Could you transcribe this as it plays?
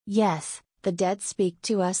Yes, the dead speak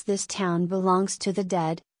to us. This town belongs to the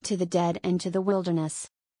dead and to the wilderness.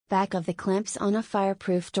 Back of the clamps on a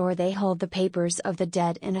fireproof door they hold the papers of the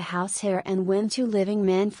dead in a house here, and when two living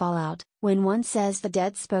men fall out, when one says the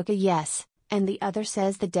dead spoke a yes, and the other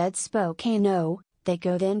says the dead spoke a no, they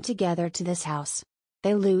go then together to this house.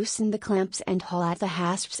 They loosen the clamps and haul at the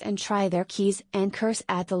hasps and try their keys and curse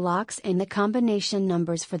at the locks, and the combination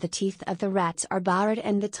numbers for the teeth of the rats are barred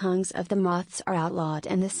and the tongues of the moths are outlawed,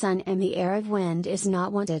 and the sun and the air of wind is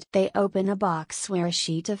not wanted. They open a box where a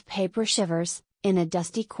sheet of paper shivers, in a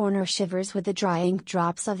dusty corner shivers with the dry ink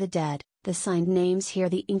drops of the dead, the signed names here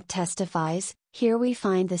the ink testifies, here we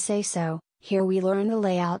find the say-so, here we learn the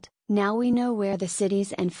layout. Now we know where the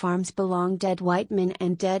cities and farms belong. Dead white men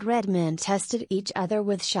and dead red men tested each other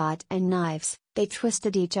with shot and knives, they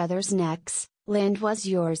twisted each other's necks, land was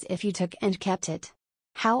yours if you took and kept it.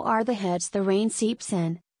 How are the heads the rain seeps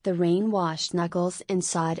in, the rain washed knuckles in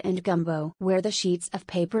sod and gumbo. Where the sheets of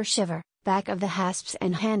paper shiver, back of the hasps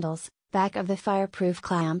and handles, back of the fireproof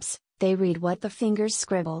clamps, they read what the fingers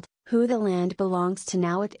scribbled, who the land belongs to.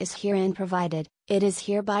 Now it is herein provided, it is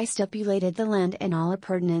hereby stipulated, the land and all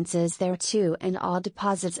appurtenances thereto, and all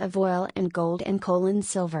deposits of oil and gold and coal and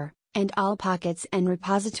silver, and all pockets and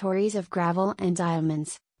repositories of gravel and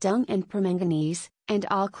diamonds, dung and permanganese, and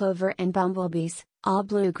all clover and bumblebees, all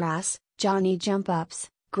bluegrass, Johnny jump-ups,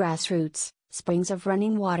 grass roots, springs of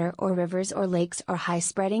running water or rivers or lakes or high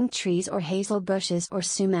spreading trees or hazel bushes or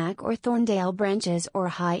sumac or thorndale branches, or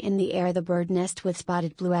high in the air the bird nest with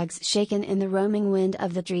spotted blue eggs shaken in the roaming wind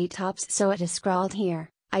of the tree tops. So it is scrawled here,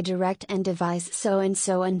 I direct and devise so and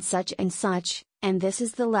such, and this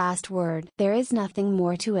is the last word. There is nothing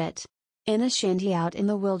more to it. In a shanty out in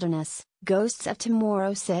the wilderness, ghosts of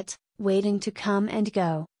tomorrow sit, waiting to come and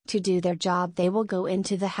go. To do their job they will go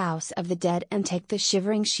into the house of the dead and take the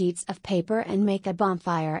shivering sheets of paper and make a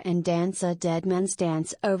bonfire and dance a dead man's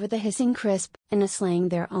dance over the hissing crisp. In a slang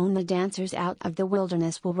their own, the dancers out of the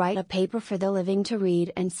wilderness will write a paper for the living to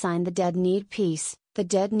read and sign. The dead need peace, the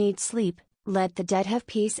dead need sleep, let the dead have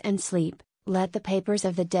peace and sleep, let the papers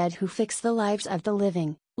of the dead who fix the lives of the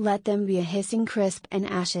living, let them be a hissing crisp and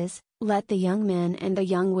ashes. Let the young men and the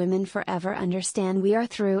young women forever understand we are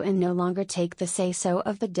through and no longer take the say-so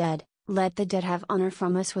of the dead. Let the dead have honor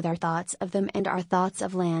from us with our thoughts of them and our thoughts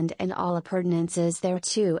of land and all appurtenances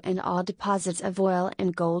thereto, and all deposits of oil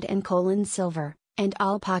and gold and coal and silver, and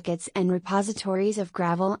all pockets and repositories of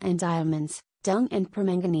gravel and diamonds, dung and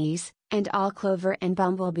permanganese, and all clover and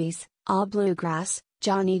bumblebees, all bluegrass,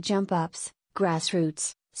 Johnny jump-ups, grass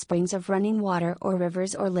roots, springs of running water or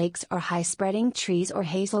rivers or lakes or high spreading trees or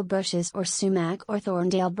hazel bushes or sumac or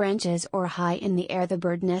thorndale branches, or high in the air the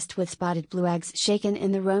bird nest with spotted blue eggs shaken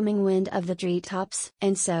in the roaming wind of the tree tops.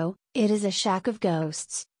 And so, it is a shack of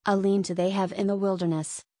ghosts, a lean-to they have in the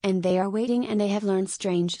wilderness, and they are waiting, and they have learned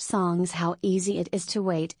strange songs how easy it is to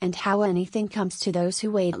wait and how anything comes to those who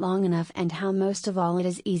wait long enough, and how most of all it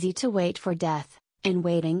is easy to wait for death, and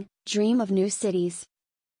waiting, dream of new cities,